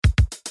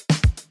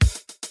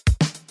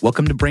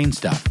Welcome to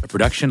BrainStuff, a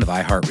production of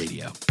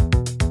iHeartRadio.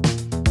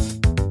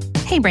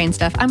 Hey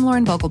BrainStuff, I'm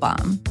Lauren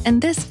Vogelbaum,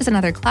 and this is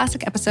another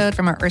classic episode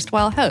from our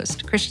erstwhile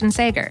host, Christian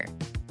Sager.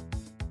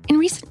 In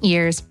recent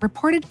years,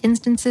 reported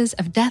instances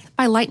of death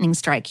by lightning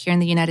strike here in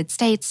the United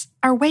States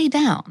are way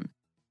down.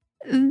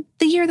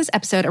 The year this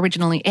episode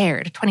originally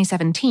aired,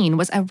 2017,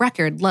 was a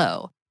record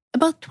low.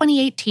 Both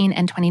 2018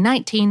 and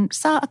 2019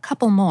 saw a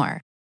couple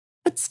more.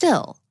 But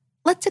still,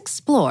 let's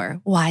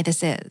explore why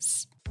this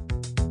is.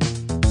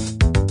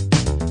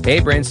 Hey,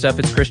 BrainStuff,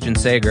 it's Christian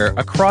Sager.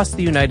 Across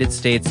the United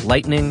States,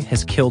 lightning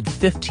has killed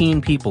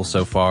 15 people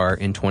so far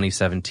in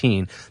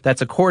 2017.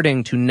 That's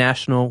according to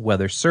National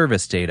Weather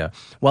Service data.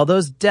 While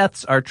those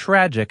deaths are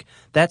tragic,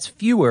 that's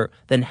fewer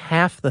than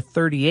half the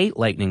 38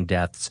 lightning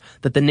deaths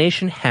that the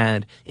nation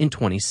had in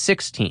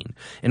 2016.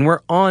 And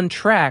we're on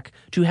track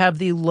to have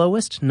the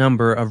lowest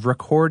number of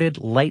recorded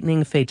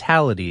lightning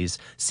fatalities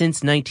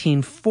since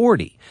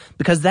 1940,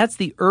 because that's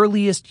the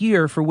earliest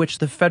year for which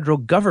the federal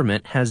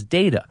government has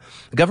data.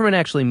 The government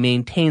actually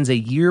maintains a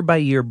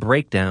year-by-year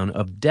breakdown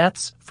of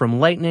deaths from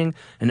lightning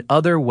and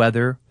other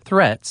weather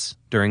threats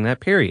during that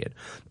period.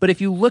 But if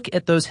you look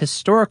at those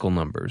historical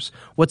numbers,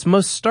 what's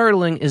most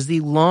startling is the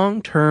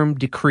long-term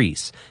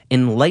decrease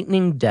in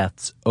lightning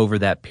deaths over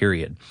that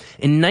period.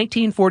 In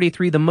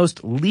 1943, the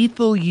most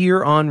lethal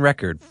year on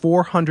record,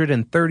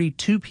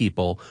 432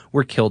 people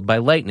were killed by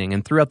lightning.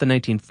 And throughout the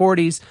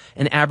 1940s,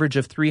 an average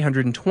of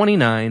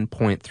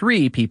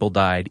 329.3 people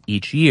died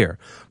each year.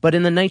 But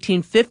in the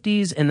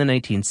 1950s and the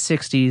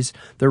 1960s,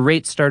 the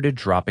rate started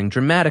dropping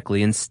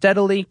dramatically and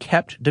steadily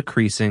kept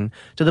decreasing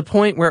to the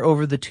point where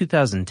over the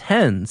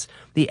 2010s,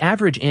 the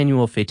average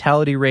annual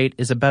fatality rate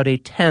is about a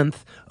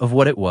tenth of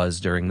what it was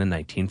during the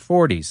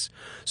 1940s.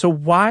 So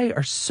why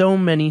are so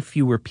many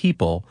fewer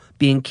people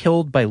being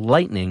killed by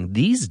lightning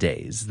these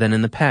days than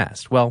in the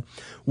past? Well,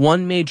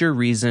 one major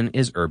reason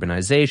is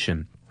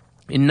urbanization.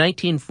 In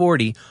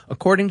 1940,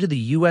 according to the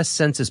U.S.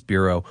 Census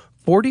Bureau,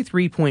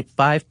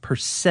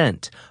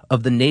 43.5%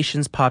 of the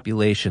nation's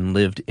population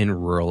lived in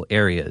rural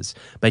areas.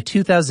 By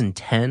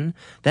 2010,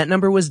 that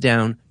number was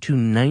down to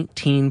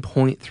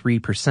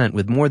 19.3%,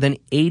 with more than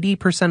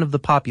 80% of the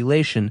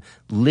population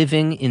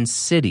living in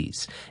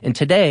cities. And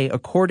today,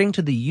 according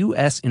to the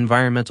U.S.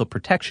 Environmental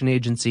Protection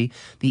Agency,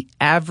 the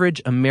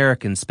average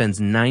American spends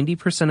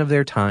 90% of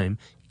their time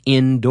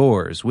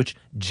indoors, which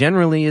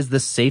generally is the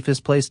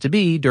safest place to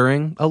be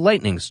during a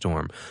lightning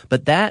storm.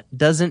 But that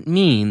doesn't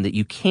mean that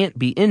you can't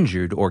be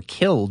injured or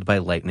killed by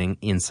lightning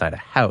inside a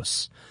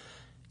house.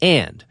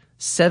 And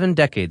 7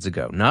 decades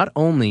ago, not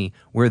only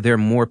were there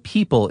more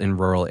people in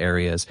rural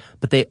areas,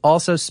 but they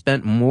also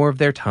spent more of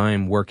their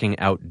time working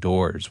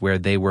outdoors, where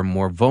they were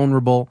more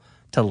vulnerable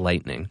to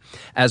lightning.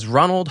 As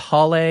Ronald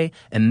Hawley,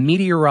 a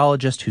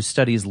meteorologist who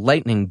studies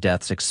lightning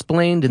deaths,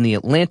 explained in The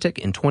Atlantic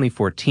in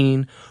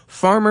 2014,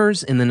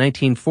 farmers in the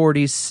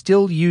 1940s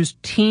still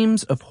used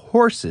teams of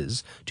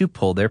horses to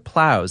pull their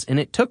plows, and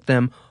it took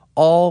them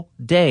all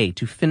day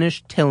to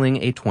finish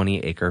tilling a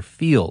 20-acre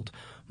field.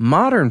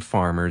 Modern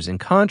farmers, in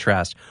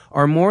contrast,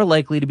 are more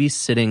likely to be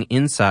sitting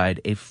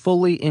inside a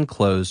fully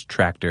enclosed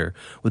tractor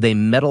with a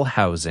metal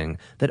housing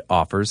that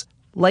offers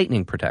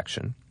lightning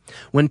protection.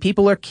 When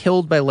people are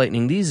killed by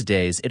lightning these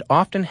days, it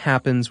often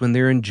happens when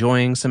they're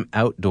enjoying some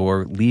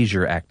outdoor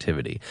leisure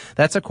activity.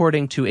 That's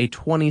according to a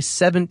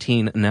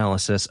 2017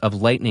 analysis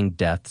of lightning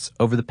deaths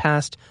over the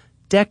past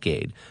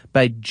decade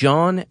by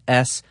John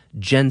S.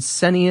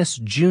 Jensenius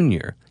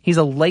Jr. He's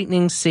a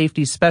lightning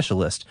safety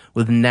specialist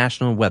with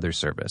National Weather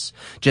Service.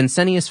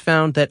 Jensenius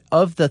found that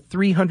of the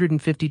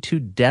 352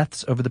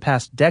 deaths over the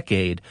past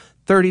decade,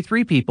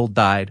 33 people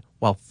died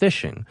while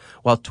fishing,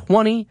 while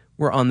 20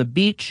 were on the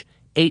beach,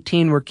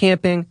 18 were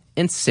camping,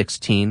 and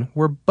 16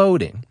 were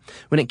boating.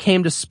 When it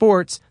came to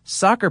sports,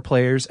 soccer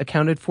players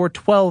accounted for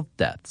 12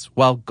 deaths,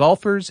 while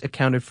golfers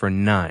accounted for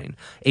 9.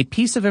 A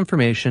piece of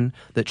information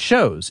that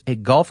shows a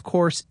golf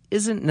course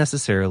isn't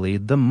necessarily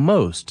the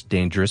most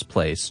dangerous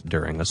place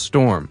during a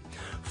storm.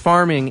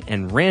 Farming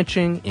and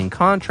ranching, in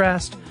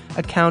contrast,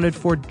 accounted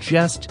for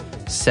just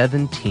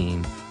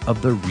 17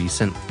 of the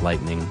recent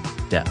lightning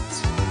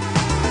deaths.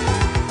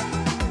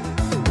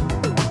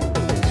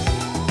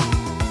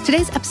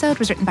 Today's episode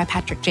was written by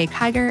Patrick J.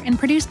 Kiger and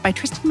produced by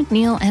Tristan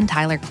McNeil and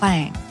Tyler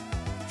Klang.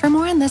 For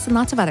more on this and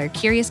lots of other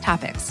curious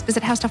topics,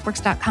 visit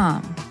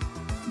howstuffworks.com.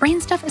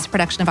 BrainStuff is a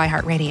production of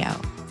iHeartRadio.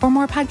 For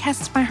more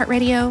podcasts from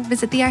iHeartRadio,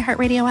 visit the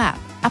iHeartRadio app,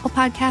 Apple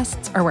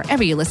Podcasts, or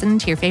wherever you listen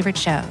to your favorite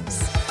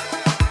shows.